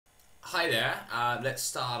Hi there, let's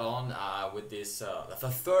start on with this the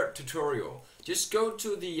third tutorial. Just go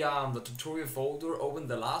to the tutorial folder, open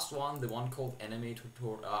the last one, the one called enemy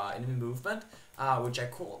movement, which I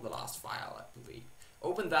called the last file, I believe.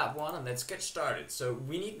 Open that one and let's get started. So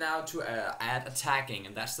we need now to add attacking,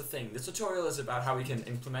 and that's the thing. This tutorial is about how we can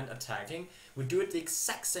implement attacking. We do it the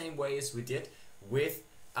exact same way as we did with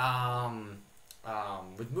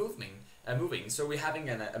moving. So we're having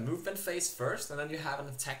a movement phase first, and then you have an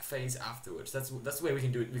attack phase afterwards. That's the way we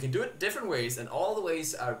can do it. We can do it different ways, and all the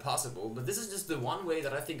ways are possible. But this is just the one way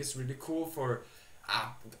that I think is really cool for.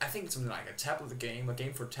 I think it's something like a tablet game, a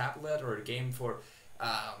game for tablet, or a game for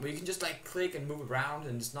where you can just like click and move around,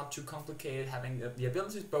 and it's not too complicated. Having the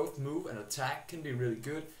ability to both move and attack can be really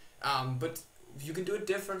good. But you can do it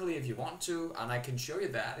differently if you want to, and I can show you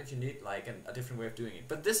that if you need like a different way of doing it.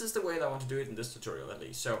 But this is the way that I want to do it in this tutorial at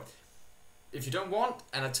least. So if you don't want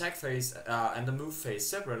an attack phase and the move phase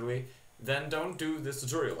separately, then don't do this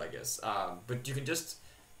tutorial, I guess. But you can just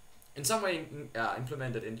in some way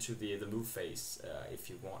implement it into the move phase if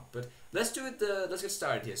you want. But let's do it. Let's get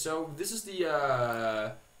started here. So this is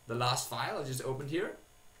the last file I just opened here,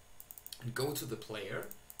 and go to the player.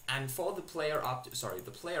 And for the player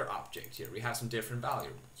object here, we have some different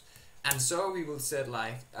values. And so we will set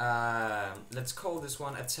like let's call this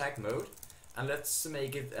one attack mode. And let's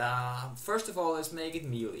make it, first of all, let's make it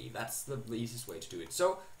melee. That's the easiest way to do it.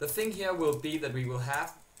 So the thing here will be that we will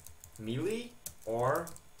have melee or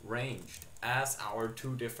ranged as our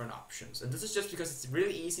two different options. And this is just because it's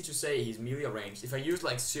really easy to say he's melee or ranged. If I use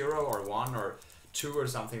like 0 or 1 or 2 or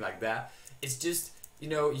something like that, it's just, you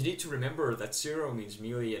know, you need to remember that 0 means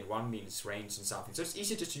melee and 1 means ranged and something. So it's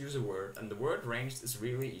easy just to use a word, and the word ranged is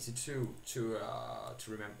really easy to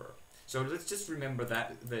remember. So let's just remember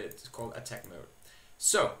that it's called attack mode.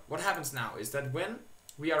 So what happens now is that when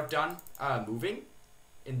we are done moving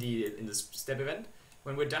in the step event,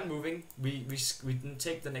 when we're done moving, we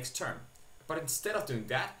take the next turn. But instead of doing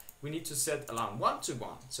that, we need to set alarm 1 to 1.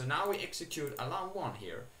 So now we execute alarm 1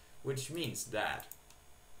 here, which means that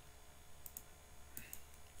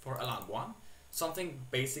for alarm 1, something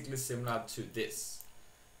basically similar to this.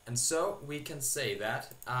 And so we can say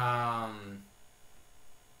that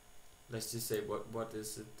let's just say what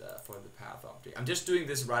is it for the path object. I'm just doing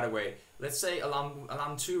this right away. Let's say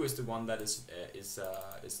alarm 2 is the one that is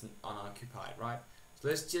unoccupied, right? So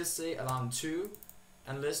let's just say alarm 2,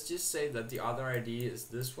 and let's just say that the other ID is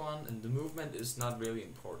this one, and the movement is not really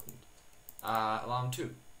important. Alarm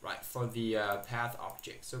 2, right, for the path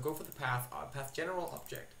object. So go for the path general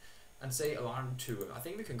object and say alarm 2. I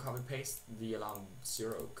think we can copy paste the alarm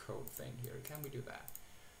 0 code thing here. Can we do that?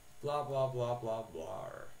 Blah blah blah blah blah.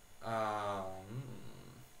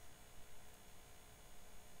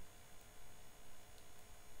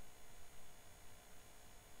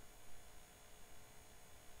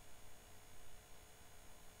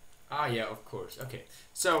 Yeah, of course. Okay,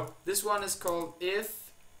 so this one is called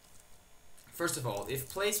if. First of all, if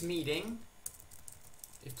place meeting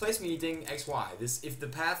xy, if the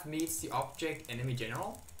path meets the object enemy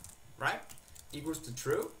general, right, equals to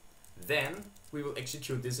true, then we will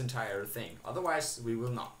execute this entire thing. Otherwise, we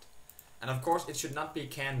will not. And of course, it should not be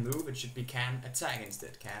can move, it should be can attack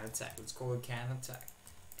instead. Can attack. Let's call it can attack.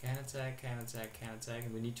 Can attack, can attack, can attack.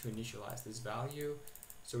 And we need to initialize this value.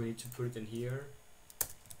 So we need to put it in here.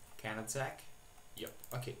 Can attack. Yep.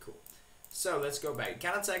 Okay, cool. So let's go back.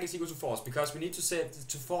 Can attack is equal to false because we need to set it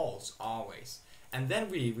to false always. And then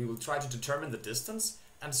we will try to determine the distance.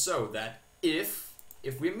 And so that if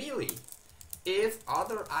we're melee, if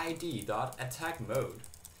other ID dot attack mode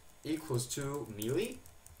equals to melee,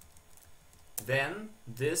 then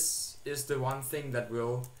this is the one thing that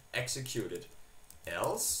will execute it.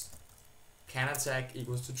 Else, can attack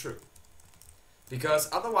equals to true. Because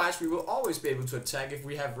otherwise we will always be able to attack if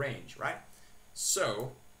we have range, right?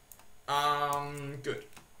 So, good.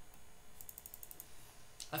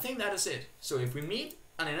 I think that is it. So if we meet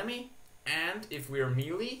an enemy and if we are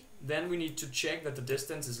melee, then we need to check that the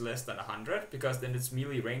distance is less than 100, because then it's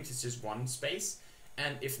melee range, it's just one space.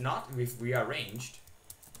 And if not, if we are ranged,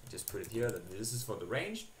 just put it here that this is for the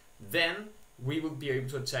range, then we will be able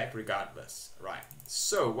to attack regardless, right?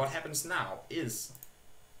 So what happens now is,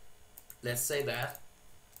 let's say that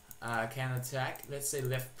can attack, let's say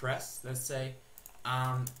left press, let's say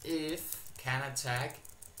if can attack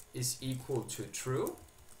is equal to true,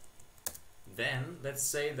 then let's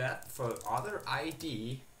say that for other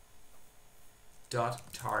ID dot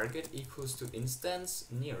target equals to instance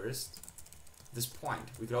nearest this point.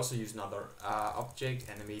 We could also use another object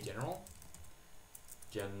enemy general,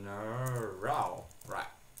 right,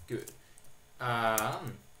 good.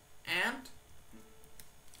 And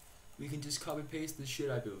We can just copy paste this shit,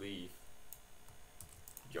 I believe.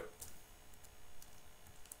 Yup.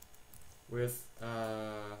 With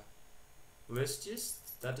let's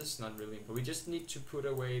just, that is not really important. We just need to put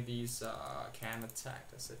away these can attack.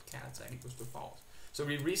 I said can attack equals to false. So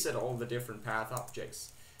we reset all the different path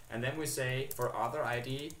objects, and then we say for other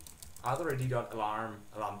ID dot alarm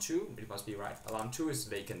 2, it must be right. Alarm 2 is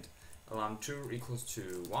vacant. Alarm 2 equals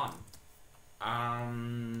to 1.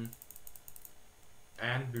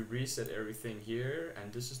 And we reset everything here,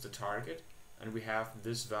 and this is the target, and we have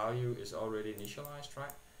this value is already initialized,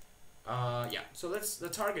 right? Yeah, so the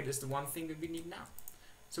target is the one thing that we need now.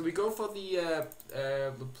 So we go for the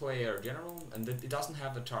player general, and it doesn't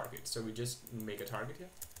have a target, so we just make a target here.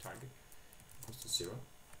 Target equals to 0.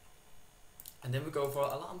 And then we go for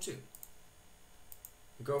alarm 2.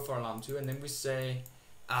 We go for alarm 2, and then we say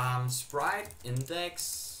sprite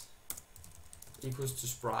index equals to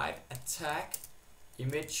sprite attack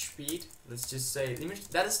image speed. Let's just say image.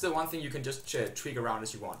 That is the one thing you can just tweak around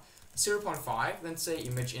as you want. 0.5. Then say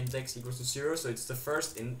image index equals to 0. So it's the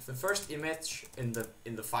first image in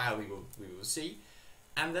the file we will see.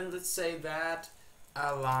 And then let's say that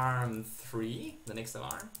alarm 3, the next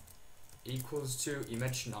alarm, equals to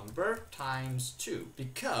image number times 2,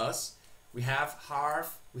 because we have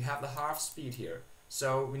the half speed here.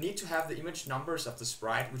 So we need to have the image numbers of the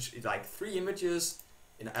sprite, which is like 3 images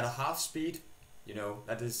at a half speed. You know,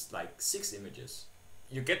 that is like 6 images.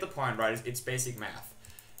 You get the point, right? It's basic math.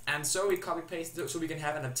 And so we copy paste so we can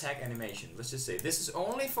have an attack animation. Let's just say this is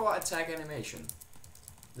only for attack animation.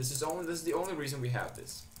 This is the only reason we have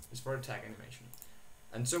this. It's for attack animation.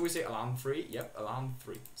 And so we say alarm 3. Yep, alarm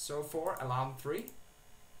 3. So for alarm 3,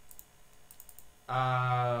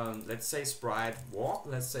 let's say sprite walk.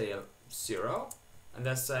 Let's say 0. And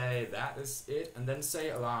let's say that is it, and then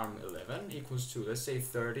say alarm 11 equals to, let's say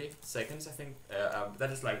 30 seconds. I think that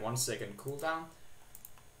is like 1 second cooldown.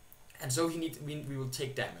 And so we will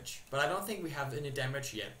take damage, but I don't think we have any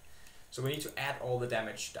damage yet. So we need to add all the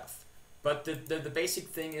damage stuff. But the basic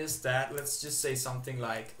thing is that, let's just say something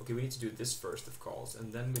like, okay, we need to do this first, of course,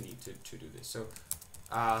 and then we need to do this. So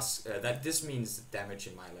that this means damage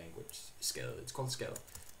in my language. Scale. It's called scale.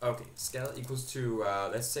 Okay, scale equals to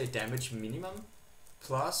let's say damage minimum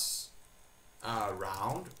plus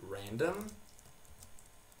round random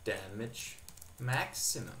damage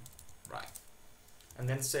maximum, right? And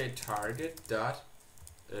then say target dot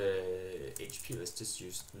HP. Let's just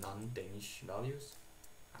use non-Danish values.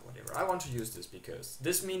 Whatever. I want to use this because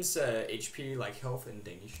this means HP, like health in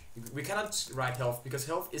Danish. We cannot write health because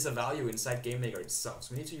health is a value inside GameMaker itself.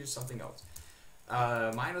 So we need to use something else.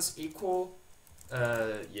 Minus equal.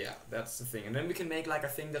 Yeah, that's the thing. And then we can make like a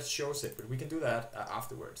thing that shows it, but we can do that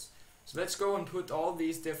afterwards. So let's go and put all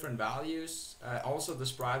these different values, also the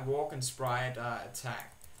sprite walk and sprite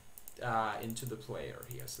attack, into the player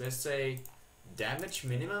here. So let's say damage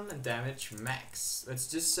minimum and damage max. Let's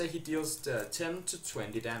just say he deals 10 to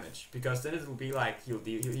 20 damage, because then it will be like he'll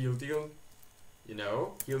deal, you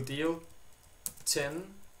know, he'll deal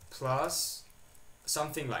 10 plus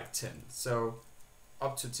something like 10. So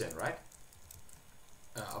up to 10, right?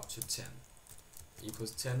 Up to 10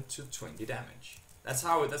 equals 10 to 20 damage. That's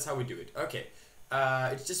how we do it. Okay,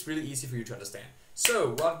 it's just really easy for you to understand.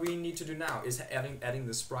 So what we need to do now is adding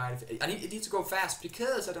the sprite. It needs to go fast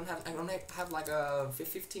because I only have like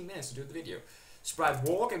 15 minutes to do the video. Sprite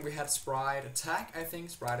walk, and we had sprite attack. I think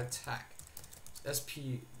sprite attack.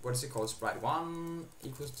 SP, what is it called? Sprite 1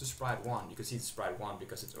 equals to sprite 1. You can see it's sprite 1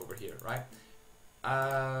 because it's over here, right?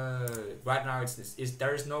 Right now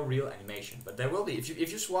there is no real animation, but there will be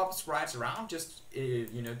if you swap sprites around. Just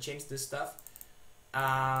you know, change this stuff.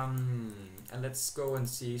 And let's go and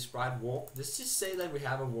see sprite walk. Let's just say that we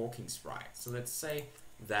have a walking sprite. So let's say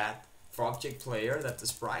that for object player that the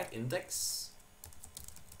sprite index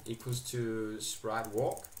equals to sprite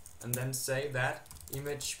walk, and then say that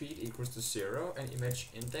image speed equals to 0 and image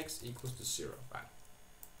index equals to 0, right?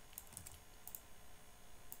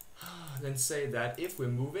 Then say that if we're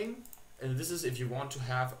moving, and this is if you want to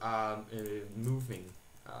have moving,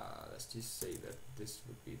 let's just say that this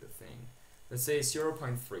would be the thing. Let's say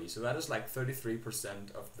 0.3, so that is like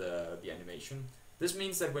 33% of the animation. This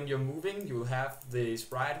means that when you're moving, you will have the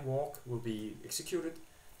sprite walk will be executed.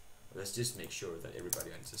 Let's just make sure that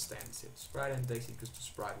everybody understands it. Sprite index equals to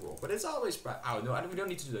sprite walk, but it's always sprite. Oh no, we don't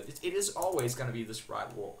need to do that. It is always gonna be the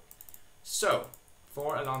sprite walk. So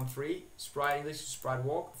for alarm 3, sprite index to sprite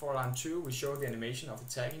walk. For alarm 2, we show the animation of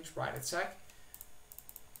attacking sprite attack.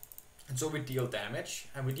 And so we deal damage,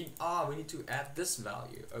 and we need to add this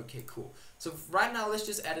value. Okay, cool. So right now let's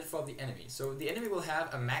just add it for the enemy. So the enemy will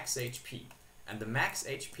have a max HP, and the max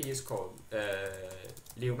HP is called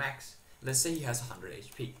Leo Max. Let's say he has 100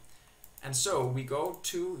 HP, and so we go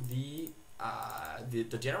to the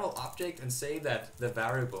general object and say that the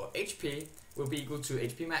variable HP will be equal to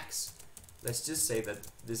HP max. Let's just say that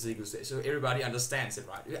this is equal to, so everybody understands it,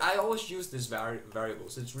 right? I always use this variable,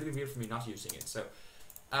 so it's really weird for me not using it. So,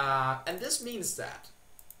 and this means that,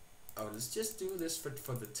 let's just do this for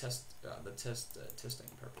the testing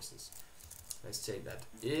purposes. Let's say that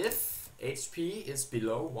if HP is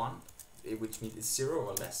below 1, which means it's 0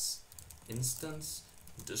 or less, instance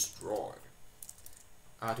destroy.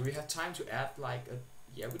 Do we have time to add like a?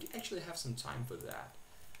 Yeah, we actually have some time for that.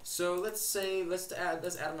 So let's add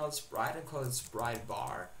another sprite and call it sprite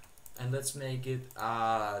bar, and let's make it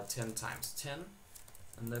 10 times 10,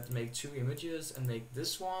 and let's make 2 images and make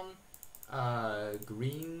this one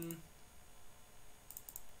green.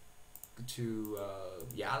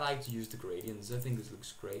 Yeah, I like to use the gradients. I think this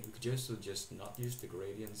looks great. We could just not use the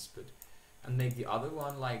gradients, and make the other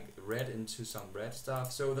one like red into some red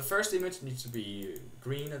stuff. So the first image needs to be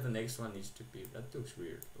green, and the next one needs to be, that looks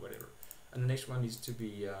weird, whatever. And the next one needs to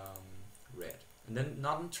be red. And then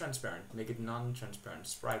non-transparent, make it non-transparent,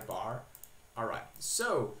 sprite bar. Alright,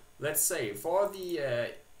 so let's say for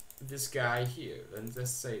the this guy here, then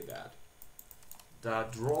let's say that the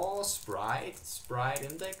draw sprite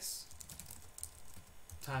index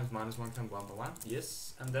times -1 times 1/1,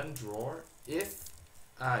 yes, and then draw if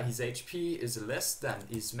his HP is less than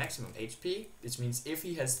his maximum HP, which means if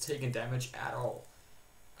he has taken damage at all.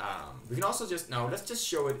 We can also just, no, let's just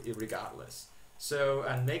show it regardless. So,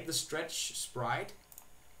 and make the stretch sprite.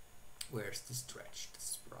 Where's the stretch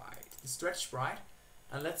sprite? The stretch sprite.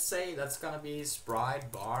 And let's say that's gonna be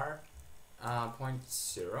sprite bar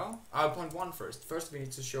 0.1 first. First we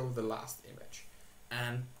need to show the last image.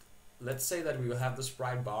 And let's say that we will have the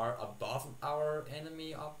sprite bar above our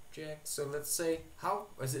enemy object. So let's say, how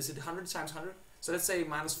is it 100 times 100? So let's say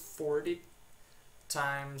 -40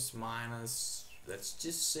 times minus, let's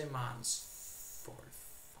just say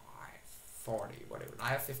 -45, 40, whatever. I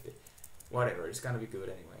have 50, whatever, it's gonna be good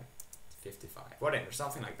anyway. 55, whatever,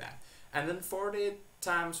 something like that. And then 40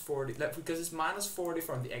 times 40, because it's -40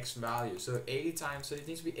 from the x value, so 80 times, so it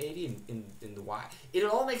needs to be 80 in the y. It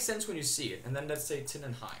all makes sense when you see it. And then let's say 10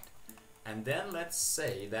 in height. And then let's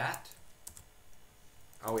say that,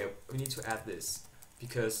 oh yeah, we need to add this,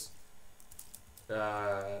 because we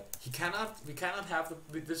cannot have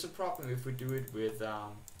there's a problem if we do it with,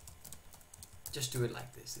 just do it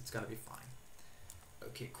like this, it's gonna be fine.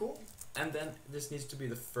 Okay, cool. And then this needs to be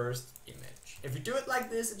the first image. If we do it like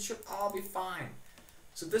this, it should all be fine.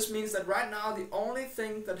 So this means that right now the only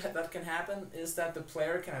thing that can happen is that the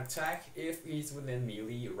player can attack if he's within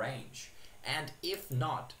melee range. And if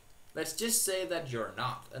not, let's just say that you're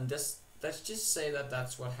not, and let's just say that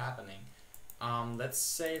that's what's happening. Let's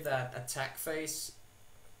say that attack phase,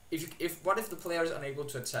 what if the player is unable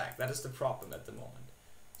to attack? That is the problem at the moment.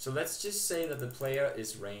 So let's just say that the player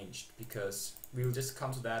is ranged, because we will just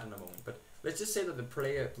come to that in a moment. But let's just say that the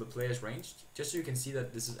player is ranged, just so you can see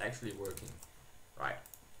that this is actually working. Right.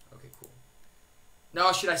 Okay, cool.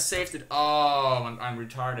 No, should I saved it? Oh, I'm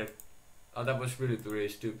retarded. Oh, that was really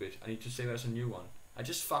stupid. I need to save as a new one. I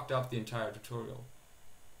just fucked up the entire tutorial.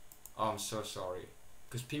 Oh, I'm so sorry.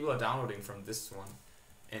 Because people are downloading from this one.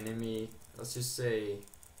 Enemy, let's just say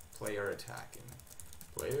player attacking.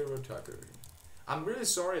 Player attacking. I'm really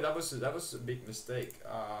sorry, that was a big mistake.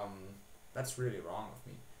 That's really wrong of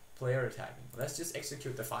me. Player attacking. Let's just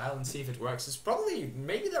execute the file and see if it works. It's probably,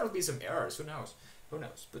 maybe there will be some errors, who knows? Who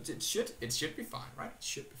knows? But it should be fine, right? It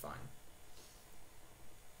should be fine.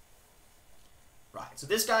 Right, so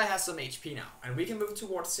this guy has some HP now, and we can move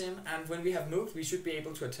towards him, and when we have moved, we should be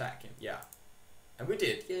able to attack him, yeah. And we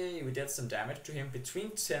did, yay, we did some damage to him,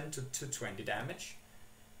 between 10 to 20 damage.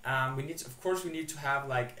 We need to, of course, we need to have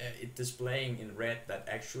like it displaying in red that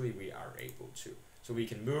actually we are able to. So we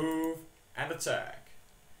can move and attack,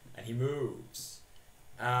 and he moves.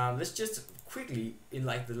 Let's just quickly, in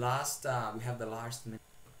like the last, we have the last minute.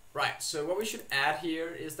 Right, so what we should add here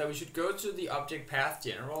is that we should go to the object path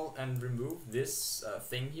general and remove this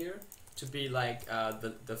thing here to be like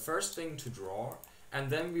the first thing to draw, and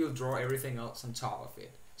then we'll draw everything else on top of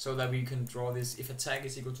it, so that we can draw this. If attack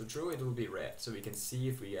is equal to true, it will be red, so we can see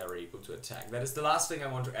if we are able to attack. That is the last thing I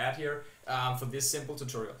want to add here for this simple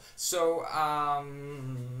tutorial. So,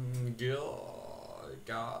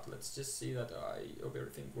 God, let's just see that I hope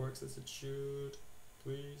everything works as it should,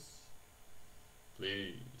 please.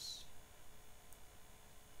 Please.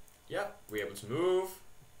 Yep, we're able to move.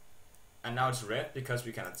 And now it's red because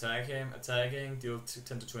we can attack him. Attacking, deal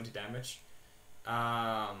 10 to 20 damage.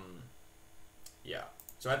 Yeah.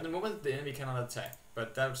 So at the moment the enemy cannot attack,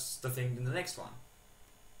 but that's the thing in the next one.